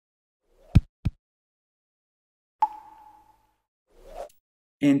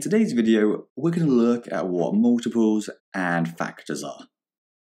In today's video, we're going to look at what multiples and factors are.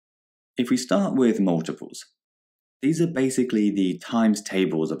 If we start with multiples, these are basically the times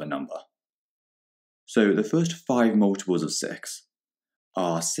tables of a number. So the first 5 multiples of 6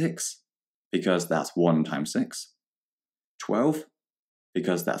 are 6, because that's 1 times 6, 12,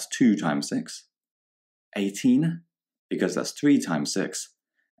 because that's 2 times 6, 18, because that's 3 times 6,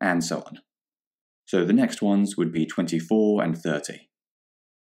 and so on. So the next ones would be 24 and 30.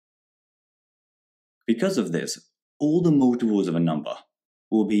 Because of this, all the multiples of a number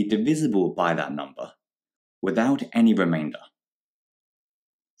will be divisible by that number without any remainder.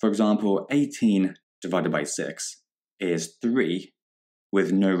 For example, 18 divided by 6 is 3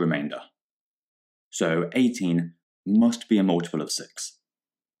 with no remainder. So 18 must be a multiple of 6.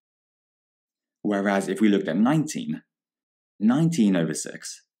 Whereas if we looked at 19, 19 over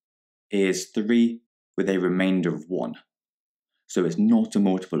 6 is 3 with a remainder of 1. So it's not a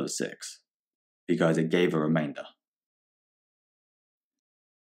multiple of 6, because it gave a remainder.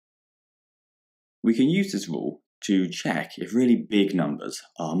 We can use this rule to check if really big numbers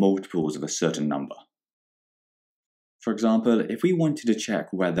are multiples of a certain number. For example, if we wanted to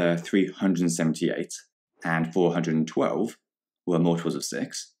check whether 378 and 412 were multiples of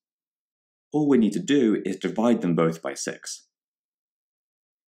 6, all we need to do is divide them both by 6.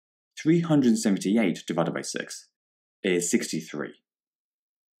 378 divided by 6 is 63.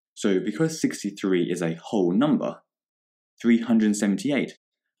 So because 63 is a whole number, 378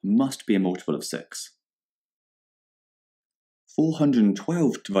 must be a multiple of 6.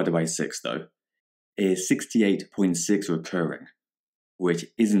 412 divided by 6, though, is 68.6 recurring, which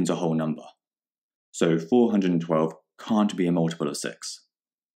isn't a whole number. So 412 can't be a multiple of 6.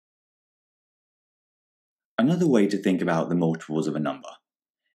 Another way to think about the multiples of a number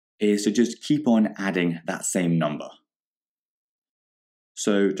is to just keep on adding that same number.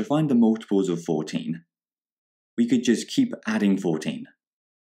 So to find the multiples of 14, we could just keep adding 14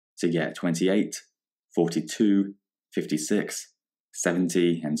 to get 28, 42, 56,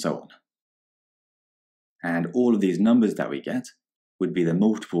 70, and so on. And all of these numbers that we get would be the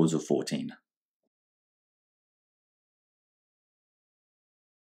multiples of 14.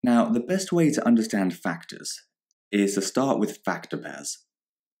 Now, the best way to understand factors is to start with factor pairs.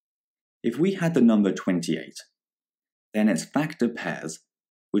 If we had the number 28, then its factor pairs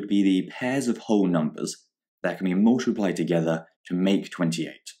would be the pairs of whole numbers that can be multiplied together to make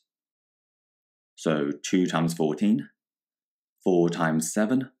 28. So 2 times 14, 4 times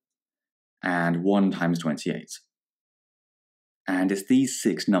 7, and 1 times 28. And it's these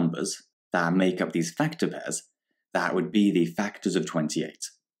 6 numbers that make up these factor pairs that would be the factors of 28.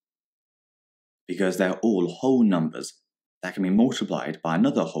 Because they're all whole numbers that can be multiplied by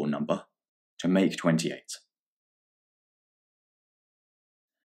another whole number to make 28.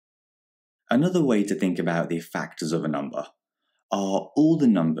 Another way to think about the factors of a number are all the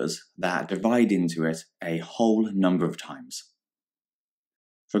numbers that divide into it a whole number of times.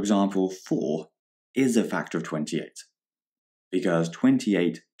 For example, 4 is a factor of 28, because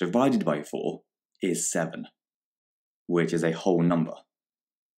 28 divided by 4 is 7, which is a whole number.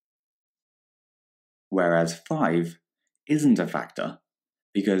 Whereas 5 isn't a factor,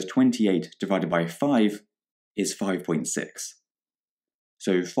 because 28 divided by 5 is 5.6.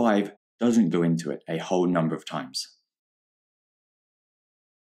 So 5 doesn't go into it a whole number of times.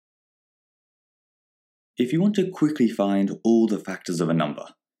 If you want to quickly find all the factors of a number,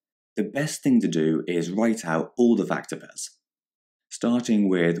 the best thing to do is write out all the factor pairs, starting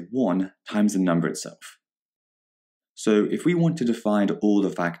with 1 times the number itself. So if we wanted to find all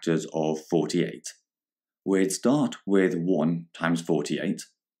the factors of 48, we'd start with 1 times 48,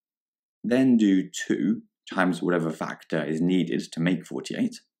 then do 2 times whatever factor is needed to make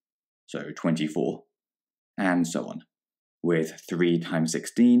 48, so 24, and so on, with 3 times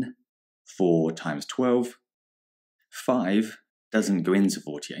 16, 4 times 12, 5 doesn't go into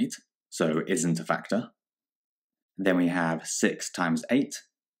 48, so isn't a factor. Then we have 6 times 8,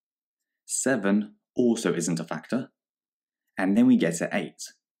 7 also isn't a factor, and then we get to 8,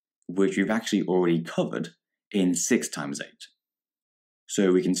 which we've actually already covered in 6 times 8.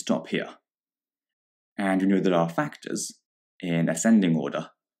 So we can stop here. And we know that our factors, in ascending order,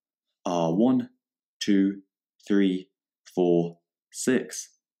 are 1, 2, 3, 4, 6,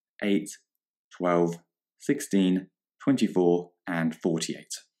 8, 12, 16, 24, and 48.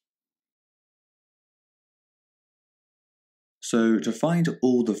 So to find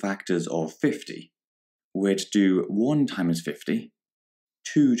all the factors of 50, we'd do 1 times 50,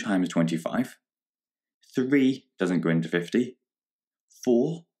 2 times 25, 3 doesn't go into 50,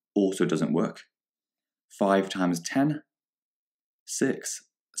 4 also doesn't work, 5 times 10, 6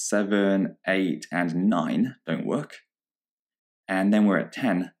 7, 8, and 9 don't work. And then we're at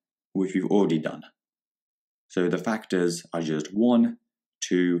 10, which we've already done. So the factors are just 1,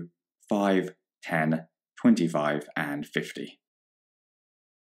 2, 5, 10, 25, and 50.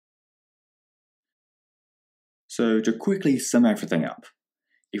 So to quickly sum everything up,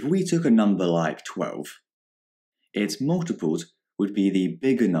 if we took a number like 12, its multiples would be the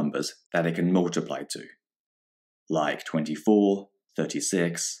bigger numbers that it can multiply to, like 24,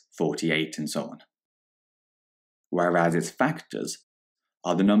 36, 48, and so on. Whereas its factors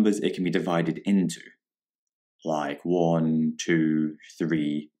are the numbers it can be divided into, like 1, 2,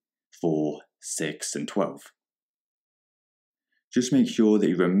 3, 4, 6, and 12. Just make sure that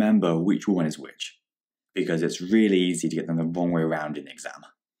you remember which one is which, because it's really easy to get them the wrong way around in the exam.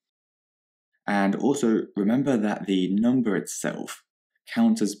 And also remember that the number itself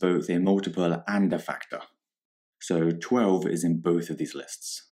counts as both a multiple and a factor. So 12 is in both of these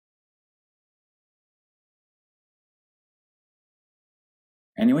lists.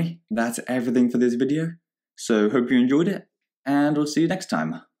 Anyway, that's everything for this video. So hope you enjoyed it, and I'll see you next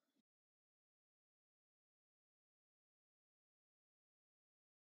time.